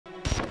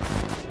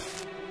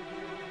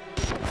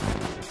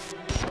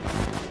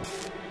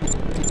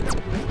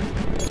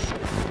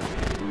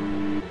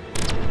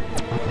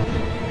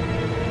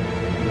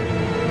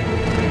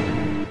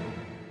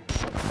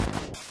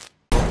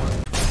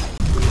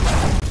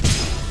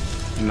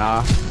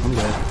Nah, I'm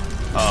good.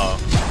 Oh.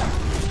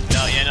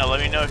 No, yeah, no, let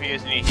me know if you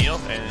guys need heal,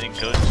 and then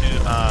go to,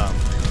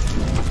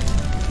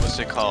 what's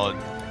it called?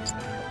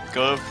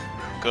 Go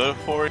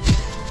for it.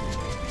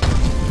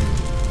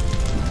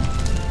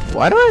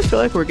 Why do I feel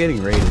like we're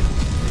getting raided?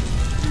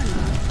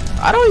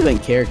 I don't even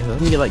care, because I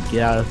can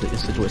get out of the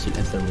situation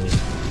instantly.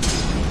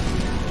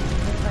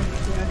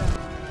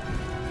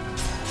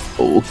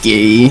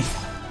 Okay.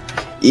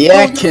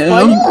 Yeah,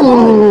 Kim.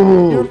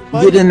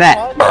 Get in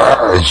that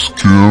ass,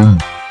 Kim.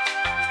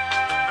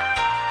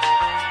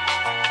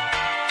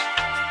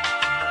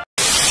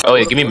 Oh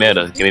yeah, give me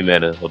mana. Give me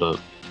mana. Hold up.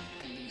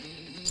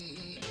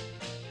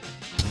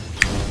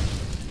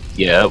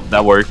 Yeah,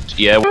 that worked.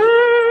 Yeah. I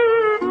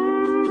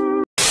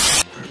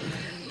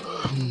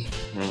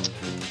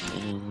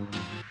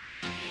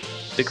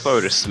think if I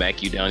were to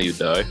smack you down, you'd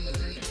die.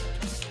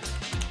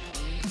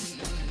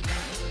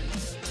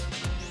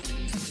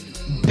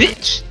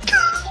 Bitch!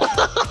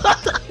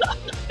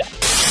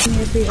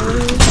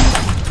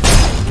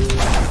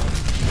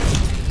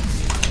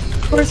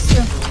 Of course,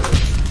 too.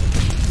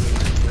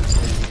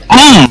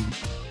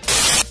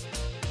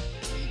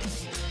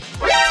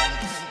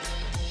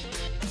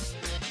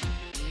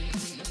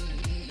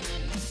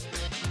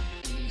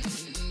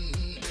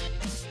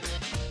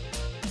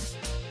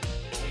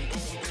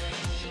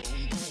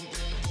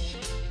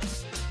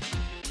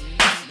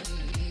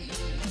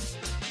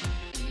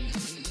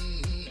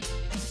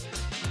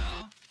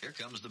 Here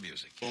comes the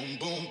music. Boom,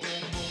 boom, boom,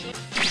 boom.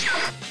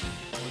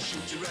 I'll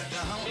shoot you right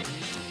down.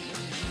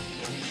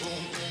 Boom,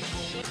 boom,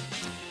 boom, boom.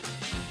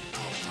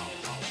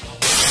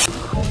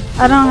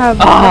 I don't have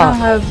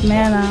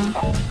mana.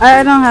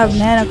 I don't have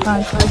mana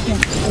con, so I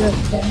can't do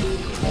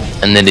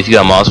it. And then if you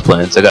got mouse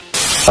plants, I got.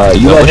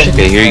 You I guys wish I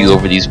could hear you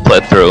over these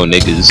plethora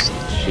niggas.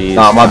 Jeez.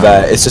 Nah, my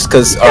bad. It's just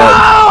cause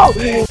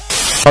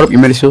Hold up, you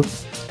ready, Shield?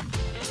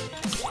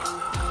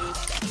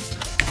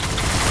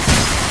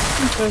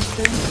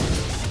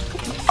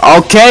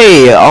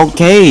 Okay,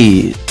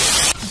 okay.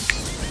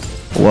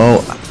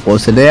 Well,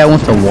 today I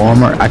went to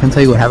Walmart. I can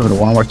tell you what happened to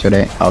Walmart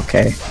today.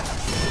 Okay.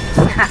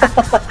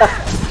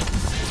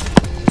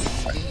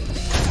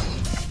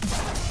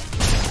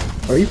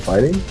 Are you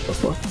fighting? The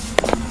fuck?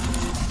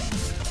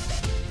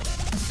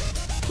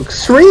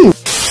 Extreme!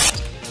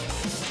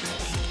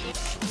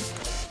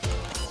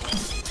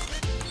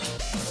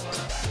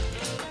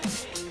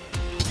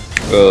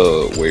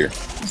 Where?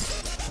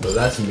 Bro,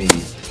 that's me.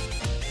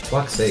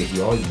 Fuck's sake,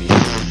 you always be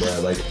bro.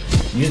 Like,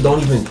 you just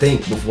don't even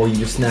think before you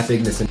just snap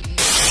Ignis and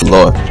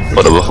Lord.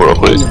 Hold up, real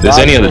quick. There's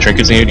any other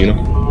trinkets in here, do you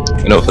know?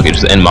 You know, fuck it,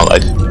 just end my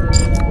life.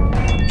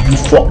 you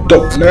fucked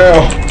up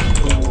now.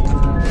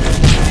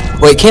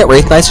 Wait, can't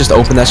Wraith Knights just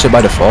open that shit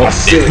by default?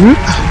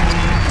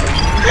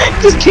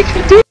 Just kick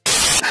it, dude.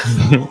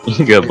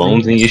 You got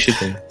bones in your shit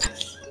then.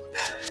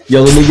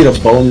 Yo, let me get a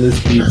boneless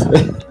pizza.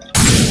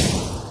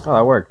 Oh,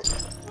 that worked.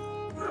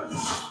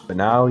 But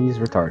now he's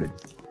retarded.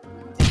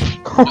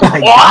 Oh my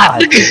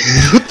god! What the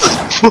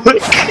fuck?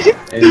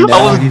 I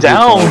was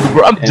down,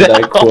 bro. I'm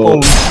down.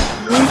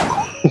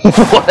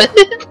 What?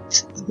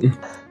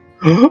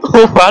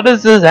 How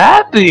does this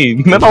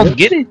happen? Man, I don't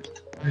get it.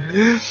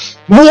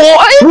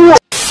 What?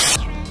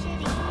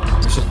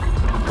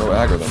 Go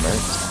aggro them,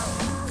 right?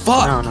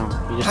 Fuck! No, no.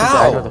 You just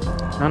How? have to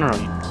aggro them. No.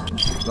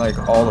 Like,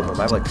 all of them.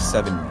 I have like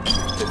 7,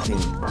 15.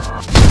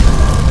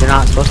 You're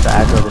not supposed to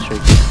aggro the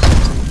streak.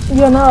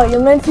 You know,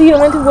 you're meant to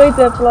wait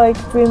there for like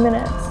 3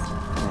 minutes.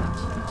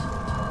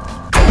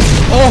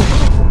 Oh!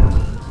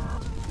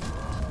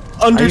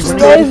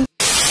 Understood!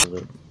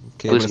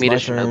 Okay, Boost me to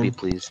Shinobi,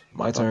 please.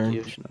 My turn.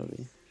 You,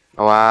 Shinobi.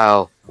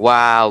 Wow.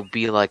 Wow,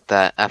 be like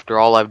that after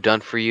all I've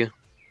done for you.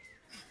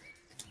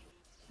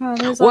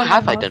 Oh, What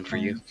have I done for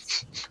you?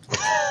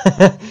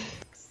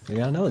 You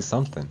gotta know it's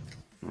something.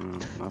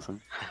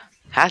 Nothing.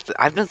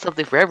 I've done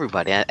something for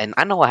everybody, and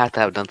I know I have to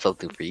have done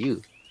something for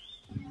you.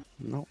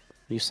 Nope.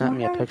 You sent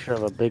me a picture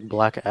of a big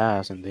black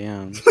ass in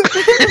DM.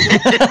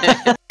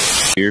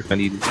 Here, if I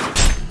need it.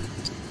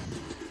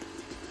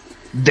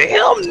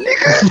 Damn,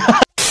 nigga!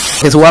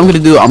 Okay, so what I'm gonna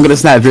do, I'm gonna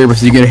snap variables,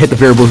 so you're gonna hit the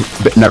variables.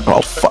 No,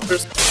 oh, fuck.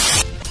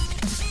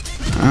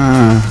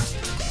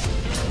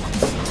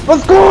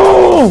 Let's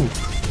go!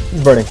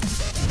 He's burning.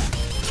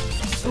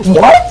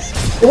 What?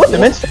 In what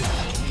dimension?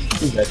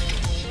 He's dead.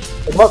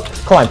 Come up,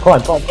 climb.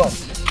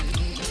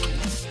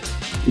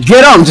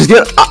 Get him! Just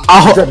get.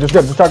 I'll Just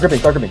grip. Just start gripping.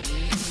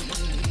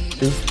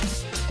 2,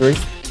 3,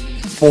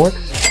 4,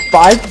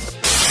 5.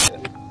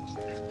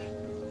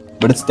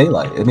 But it's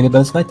daylight. I mean,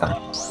 it's nighttime.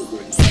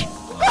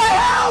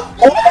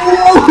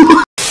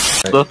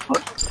 The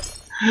fuck?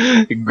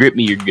 Grip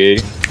me, you're gay.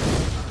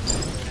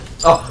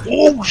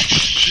 Oh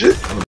shit!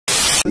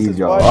 Easy,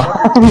 y'all.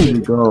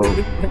 Go.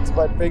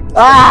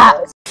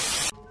 Ah!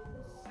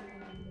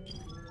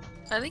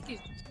 I think you.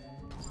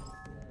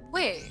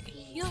 Wait,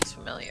 he looks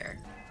familiar.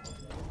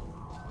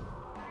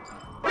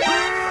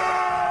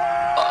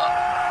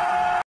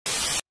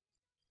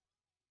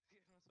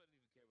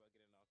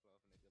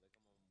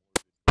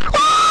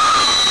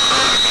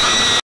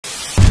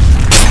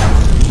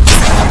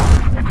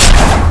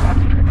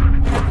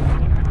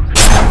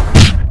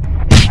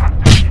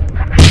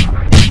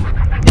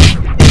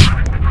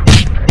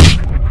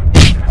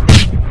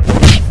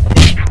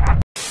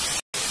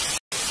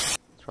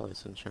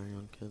 and sharing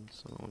on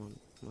kids. I don't want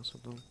to mess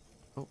with them.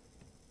 Oh.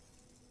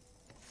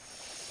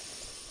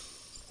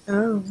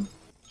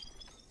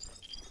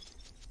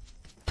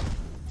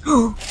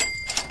 Oh.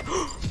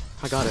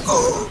 I got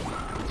it.